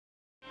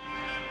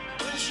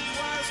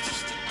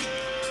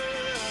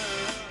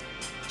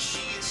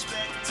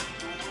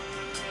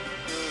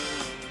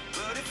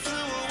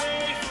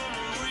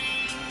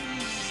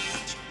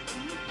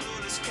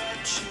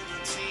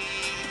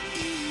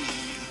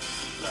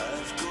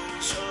Life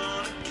goes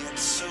on, it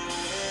gets so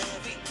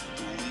heavy.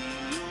 The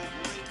wheel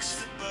breaks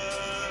the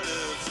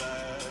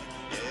butterfly.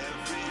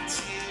 Every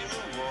tear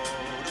a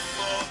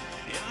waterfall.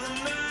 In the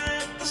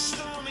night, the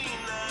stormy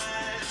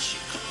night, she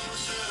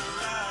closed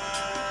her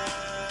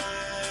eyes.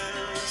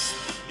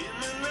 In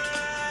the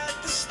night,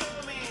 the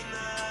stormy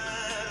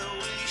night,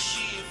 away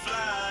she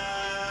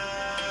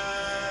flies.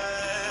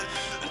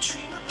 A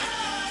dream of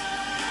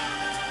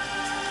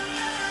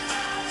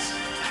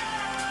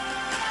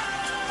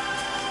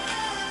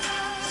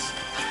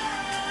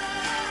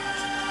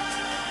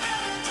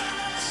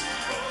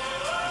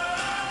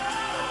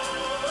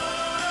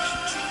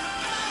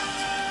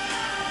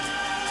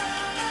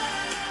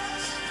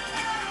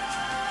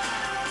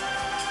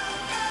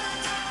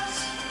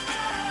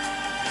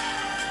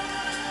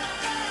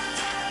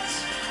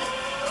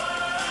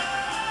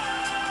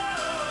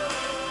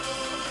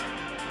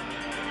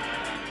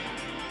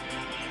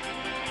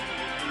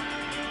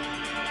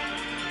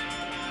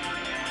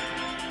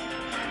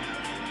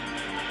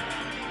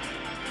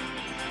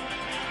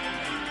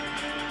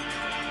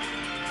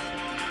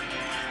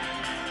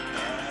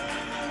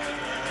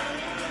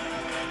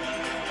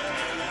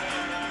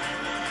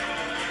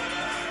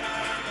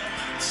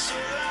so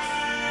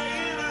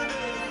lying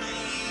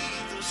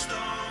underneath those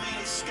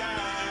stormy skies.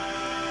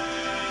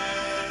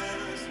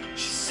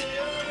 She said,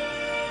 oh,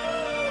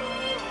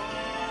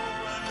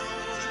 I know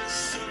the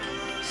sun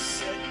will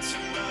set to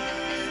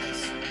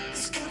rise.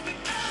 It's gonna be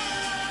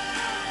paradise.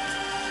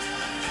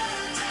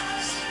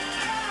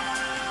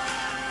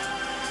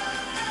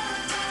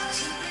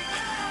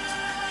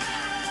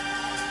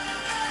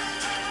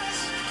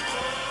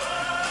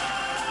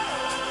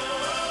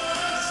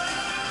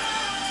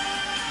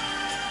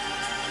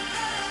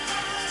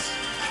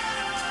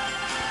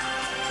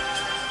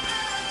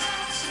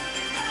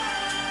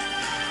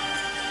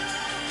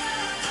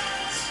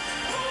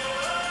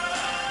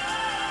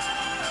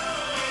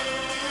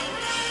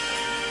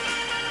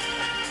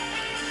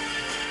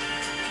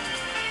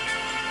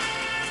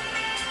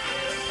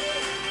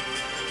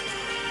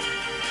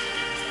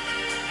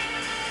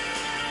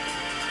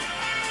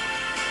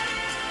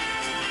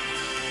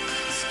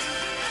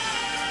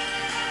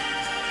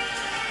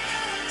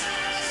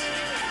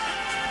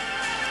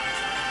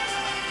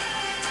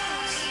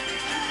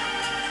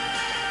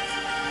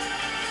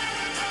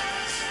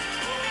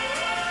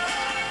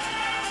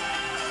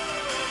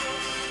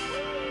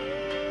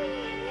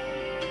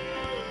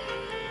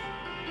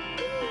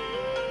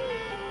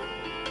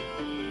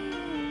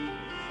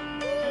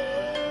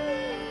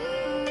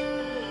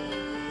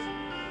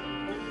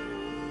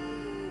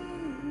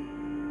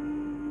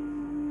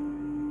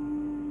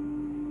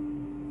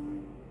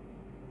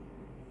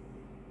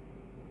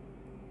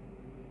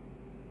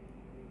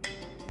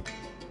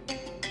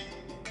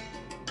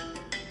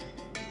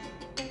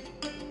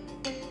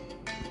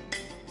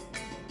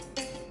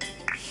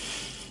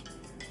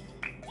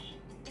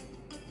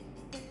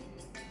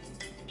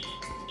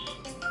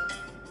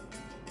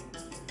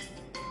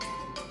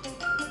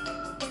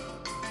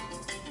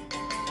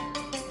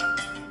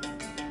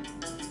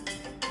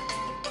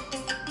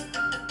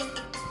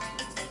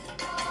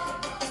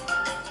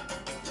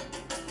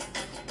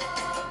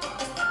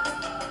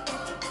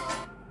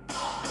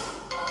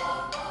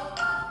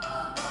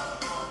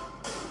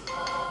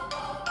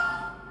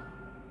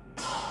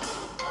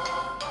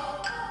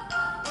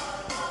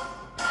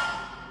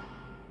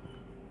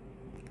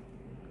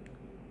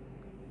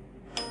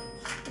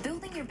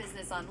 Building your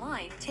business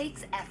online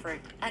takes effort,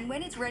 and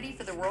when it's ready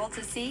for the world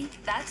to see,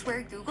 that's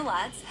where Google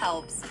Ads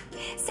helps.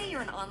 Say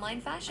you're an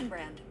online fashion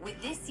brand with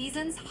this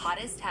season's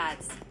hottest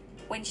hats.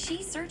 When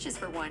she searches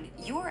for one,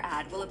 your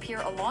ad will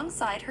appear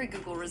alongside her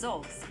Google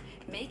results,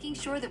 making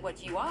sure that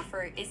what you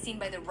offer is seen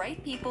by the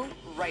right people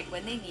right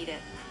when they need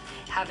it.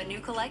 Have a new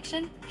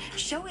collection?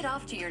 Show it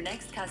off to your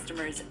next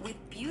customers with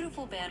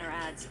beautiful banner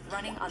ads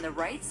running on the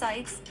right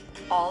sites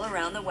all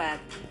around the web.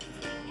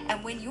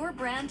 And when your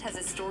brand has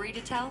a story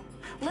to tell,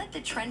 let the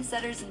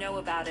trendsetters know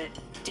about it.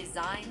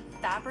 Design,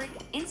 fabric,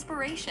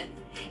 inspiration.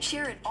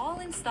 Share it all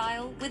in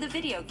style with a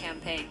video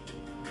campaign.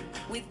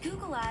 With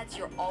Google Ads,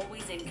 you're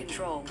always in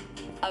control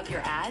of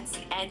your ads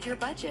and your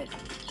budget.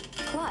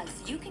 Plus,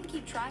 you can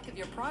keep track of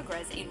your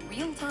progress in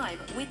real time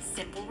with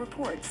simple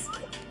reports.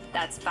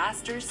 That's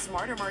faster,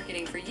 smarter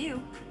marketing for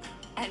you,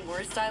 and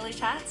more stylish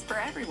hats for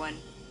everyone.